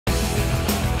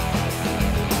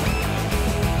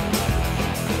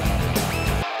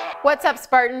What's up,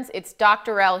 Spartans? It's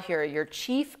Dr. L here, your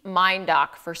chief mind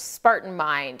doc for Spartan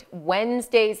Mind,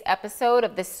 Wednesday's episode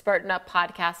of the Spartan Up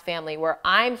podcast family, where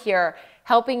I'm here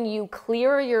helping you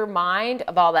clear your mind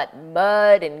of all that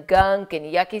mud and gunk and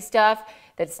yucky stuff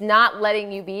that's not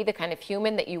letting you be the kind of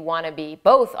human that you want to be,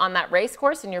 both on that race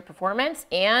course in your performance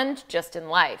and just in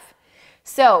life.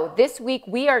 So this week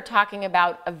we are talking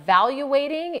about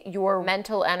evaluating your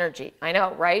mental energy. I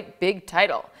know, right? Big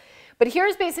title. But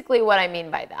here's basically what I mean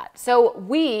by that. So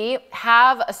we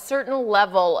have a certain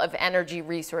level of energy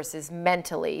resources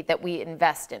mentally that we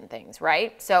invest in things,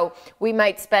 right? So we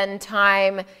might spend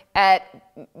time at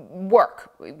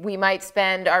work. We might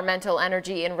spend our mental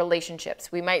energy in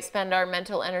relationships. We might spend our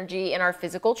mental energy in our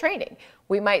physical training.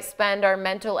 We might spend our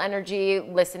mental energy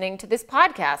listening to this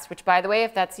podcast, which, by the way,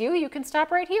 if that's you, you can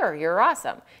stop right here. You're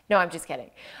awesome. No, I'm just kidding.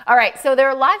 All right, so there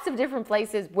are lots of different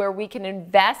places where we can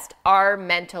invest our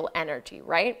mental energy,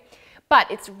 right? But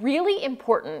it's really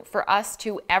important for us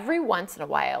to, every once in a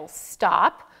while,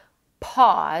 stop,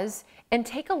 pause, and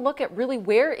take a look at really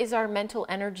where is our mental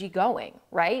energy going,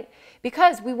 right?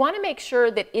 Because we want to make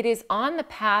sure that it is on the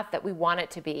path that we want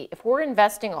it to be. If we're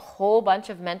investing a whole bunch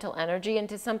of mental energy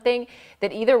into something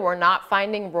that either we're not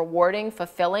finding rewarding,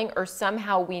 fulfilling, or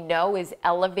somehow we know is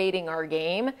elevating our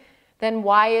game, then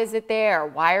why is it there?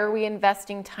 Why are we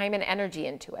investing time and energy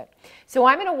into it? So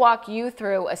I'm going to walk you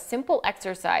through a simple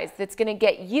exercise that's going to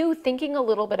get you thinking a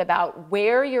little bit about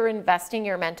where you're investing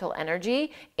your mental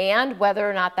energy and whether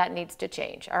or not that needs to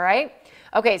change, all right?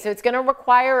 Okay, so it's going to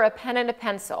require a pen and a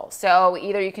pencil. So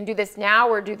either you can do this now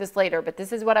or do this later, but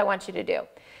this is what I want you to do.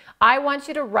 I want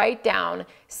you to write down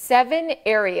 7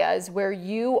 areas where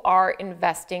you are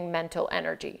investing mental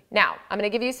energy. Now, I'm going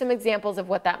to give you some examples of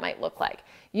what that might look like.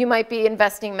 You might be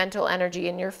investing mental energy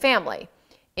in your family,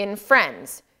 in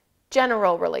friends,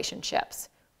 general relationships,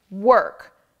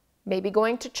 work, maybe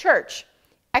going to church,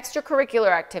 extracurricular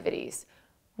activities,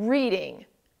 reading,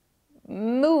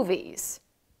 movies,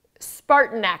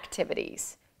 Spartan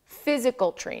activities,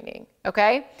 physical training,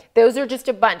 okay? Those are just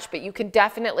a bunch, but you can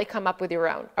definitely come up with your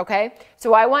own, okay?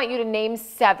 So I want you to name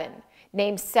 7.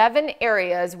 Name 7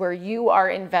 areas where you are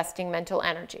investing mental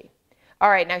energy. All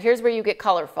right, now here's where you get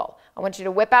colorful. I want you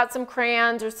to whip out some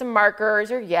crayons or some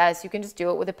markers, or yes, you can just do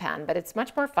it with a pen, but it's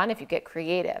much more fun if you get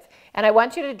creative. And I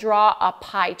want you to draw a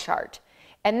pie chart.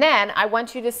 And then I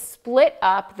want you to split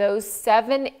up those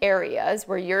 7 areas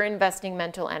where you're investing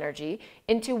mental energy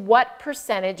into what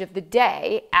percentage of the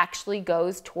day actually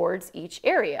goes towards each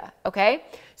area, okay?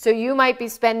 So you might be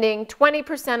spending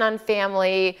 20% on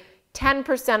family,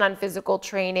 10% on physical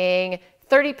training,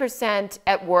 30%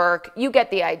 at work. You get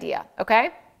the idea,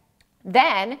 okay?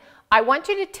 Then I want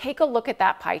you to take a look at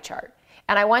that pie chart,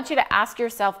 and I want you to ask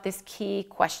yourself this key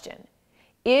question.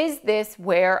 Is this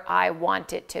where I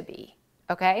want it to be?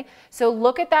 Okay, so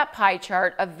look at that pie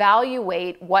chart,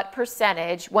 evaluate what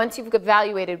percentage, once you've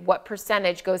evaluated what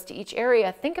percentage goes to each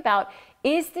area, think about,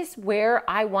 is this where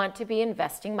I want to be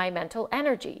investing my mental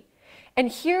energy?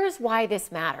 And here's why this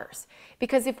matters.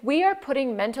 Because if we are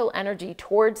putting mental energy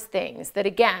towards things that,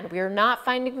 again, we are not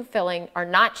finding fulfilling, are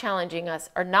not challenging us,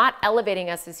 are not elevating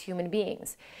us as human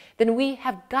beings, then we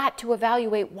have got to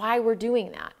evaluate why we're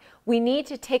doing that. We need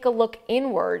to take a look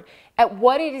inward at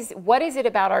what is it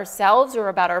about ourselves or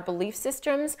about our belief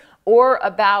systems or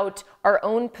about our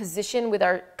own position with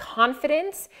our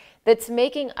confidence that's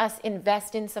making us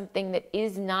invest in something that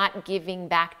is not giving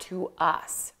back to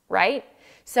us, right?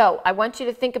 So I want you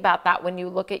to think about that when you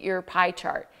look at your pie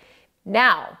chart.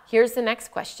 Now, here's the next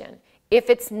question. If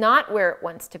it's not where it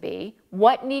wants to be,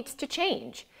 what needs to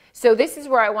change? So this is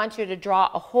where I want you to draw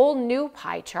a whole new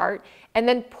pie chart and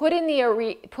then put in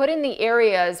the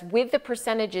areas with the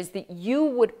percentages that you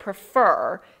would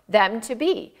prefer them to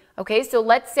be. Okay, so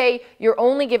let's say you're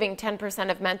only giving 10%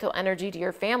 of mental energy to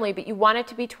your family, but you want it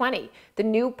to be 20. The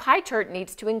new pie chart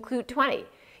needs to include 20.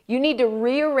 You need to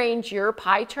rearrange your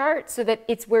pie chart so that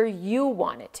it's where you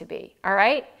want it to be, all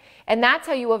right? And that's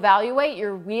how you evaluate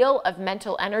your wheel of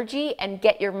mental energy and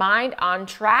get your mind on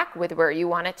track with where you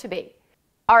want it to be.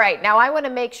 All right, now I want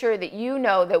to make sure that you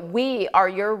know that we are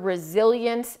your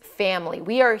resilience family.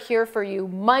 We are here for you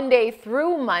Monday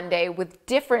through Monday with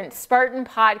different Spartan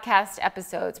podcast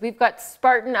episodes. We've got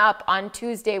Spartan Up on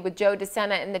Tuesday with Joe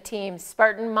DeSena and the team,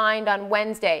 Spartan Mind on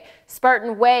Wednesday,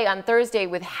 Spartan Way on Thursday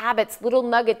with habits, little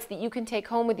nuggets that you can take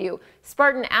home with you,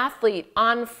 Spartan Athlete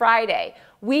on Friday.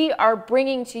 We are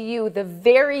bringing to you the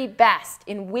very best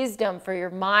in wisdom for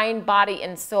your mind, body,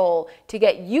 and soul to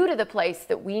get you to the place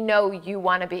that we know you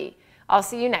want to be. I'll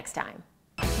see you next time.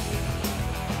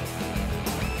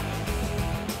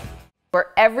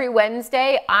 where every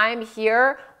Wednesday I'm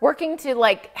here working to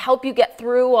like help you get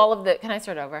through all of the, can I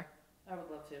start over? I would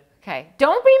love to. Okay,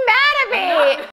 don't be mad at me.